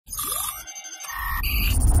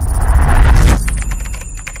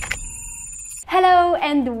Hello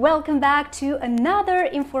and welcome back to another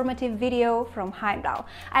informative video from Heimdal.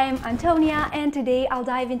 I am Antonia and today I'll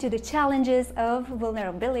dive into the challenges of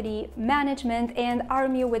vulnerability management and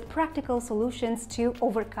arm you with practical solutions to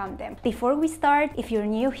overcome them. Before we start, if you're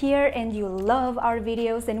new here and you love our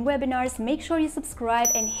videos and webinars, make sure you subscribe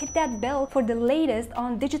and hit that bell for the latest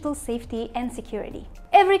on digital safety and security.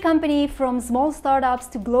 Every company, from small startups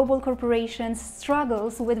to global corporations,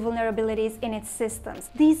 struggles with vulnerabilities in its systems.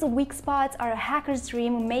 These weak spots are a hacker's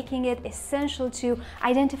dream, making it essential to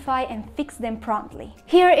identify and fix them promptly.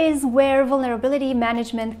 Here is where vulnerability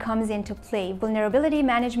management comes into play. Vulnerability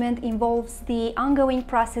management involves the ongoing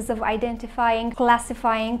process of identifying,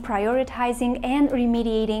 classifying, prioritizing, and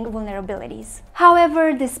remediating vulnerabilities.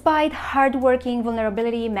 However, despite hardworking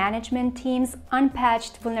vulnerability management teams,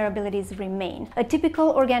 unpatched vulnerabilities remain. A typical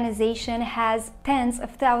organization has tens of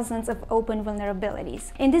thousands of open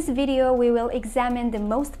vulnerabilities. In this video, we will examine the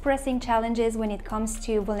most pressing challenges when it comes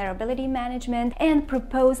to vulnerability management and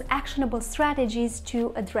propose actionable strategies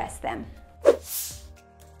to address them.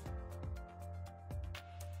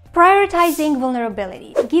 Prioritizing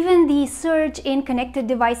vulnerability. Given the surge in connected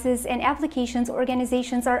devices and applications,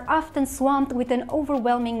 organizations are often swamped with an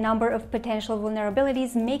overwhelming number of potential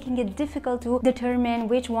vulnerabilities, making it difficult to determine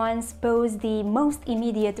which ones pose the most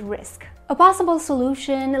immediate risk. A possible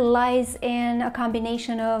solution lies in a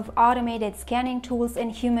combination of automated scanning tools and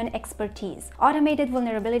human expertise. Automated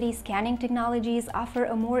vulnerability scanning technologies offer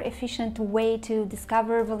a more efficient way to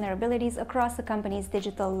discover vulnerabilities across a company's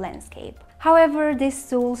digital landscape. However, these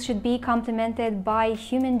tools should be complemented by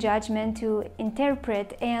human judgment to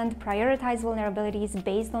interpret and prioritize vulnerabilities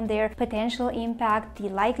based on their potential impact, the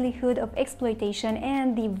likelihood of exploitation,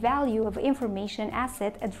 and the value of information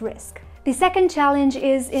asset at risk. The second challenge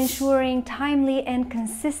is ensuring timely and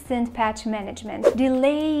consistent patch management.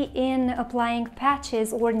 Delay in applying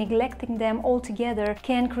patches or neglecting them altogether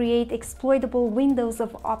can create exploitable windows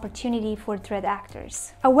of opportunity for threat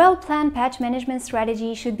actors. A well-planned patch management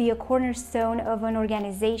strategy should be a cornerstone of an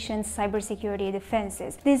organization's cybersecurity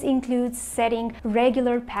defenses. This includes setting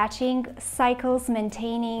regular patching cycles,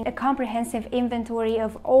 maintaining a comprehensive inventory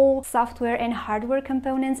of all software and hardware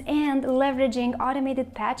components, and leveraging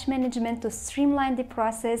automated patch management to streamline the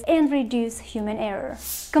process and reduce human error.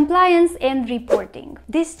 Compliance and reporting.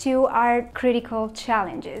 These two are critical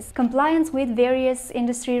challenges. Compliance with various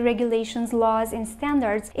industry regulations, laws, and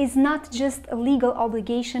standards is not just a legal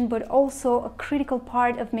obligation, but also a critical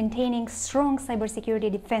part of maintaining strong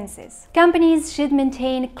cybersecurity defenses. Companies should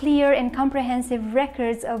maintain clear and comprehensive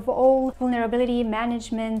records of all vulnerability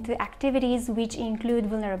management activities, which include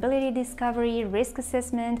vulnerability discovery, risk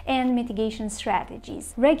assessment, and mitigation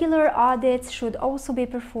strategies. Regular audits should also be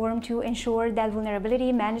performed to ensure that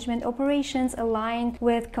vulnerability management operations align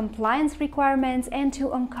with compliance requirements and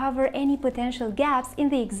to uncover any potential gaps in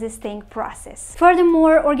the existing process.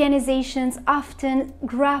 Furthermore, organizations often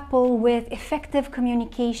grapple with effective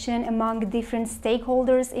communication among different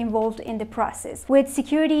stakeholders involved in the process. With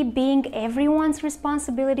security being everyone's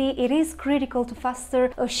responsibility, it is critical to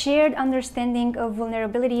foster a shared understanding of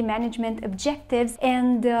vulnerability management objectives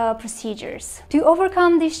and procedures. To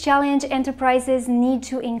overcome this challenge, enterprises need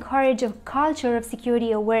to encourage a culture of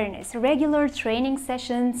security awareness. Regular training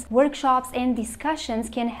sessions, workshops, and discussions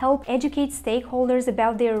can help educate stakeholders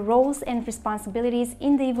about their roles and responsibilities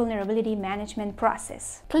in the vulnerability management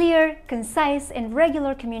process. Clear, concise, and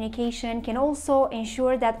regular communication can also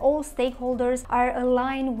ensure that all stakeholders are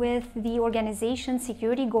aligned with the organization's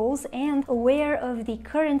security goals and aware of the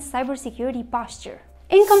current cybersecurity posture.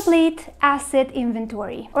 Incomplete asset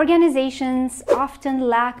inventory. Organizations often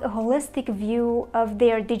lack a holistic view of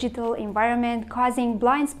their digital environment, causing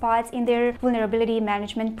blind spots in their vulnerability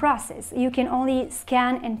management process. You can only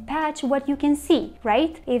scan and patch what you can see,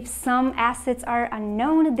 right? If some assets are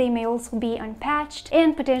unknown, they may also be unpatched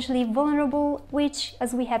and potentially vulnerable, which,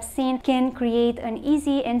 as we have seen, can create an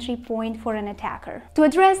easy entry point for an attacker. To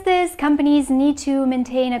address this, companies need to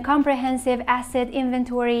maintain a comprehensive asset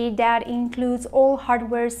inventory that includes all hardware,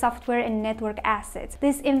 software, and network assets.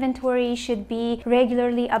 This inventory should be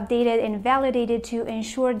regularly updated and validated to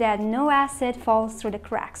ensure that no asset falls through the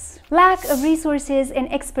cracks. Lack of resources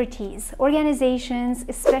and expertise. Organizations,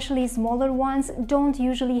 especially smaller ones, don't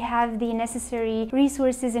usually have the necessary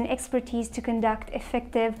resources and expertise to conduct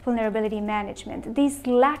effective vulnerability management. This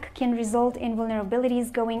lack can result in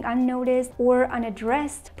vulnerabilities going unnoticed or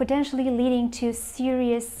unaddressed, potentially leading to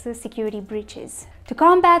serious security breaches. To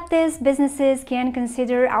combat this, businesses can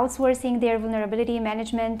consider outsourcing their vulnerability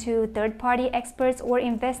management to third-party experts or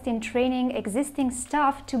invest in training existing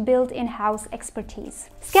staff to build in-house expertise.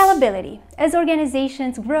 Scalability. As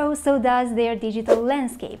organizations grow, so does their digital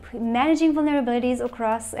landscape. Managing vulnerabilities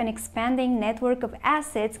across an expanding network of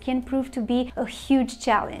assets can prove to be a huge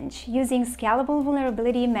challenge. Using scalable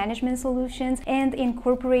vulnerability management solutions and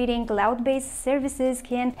incorporating cloud-based services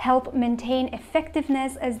can help maintain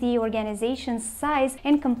effectiveness as the organization's size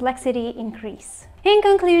and complexity increase. In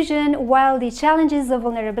conclusion, while the challenges of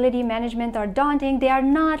vulnerability management are daunting, they are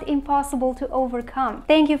not impossible to overcome.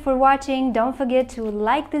 Thank you for watching. Don't forget to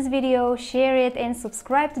like this video, share it, and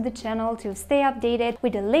subscribe to the channel to stay updated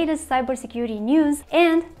with the latest cybersecurity news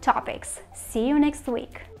and topics. See you next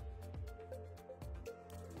week.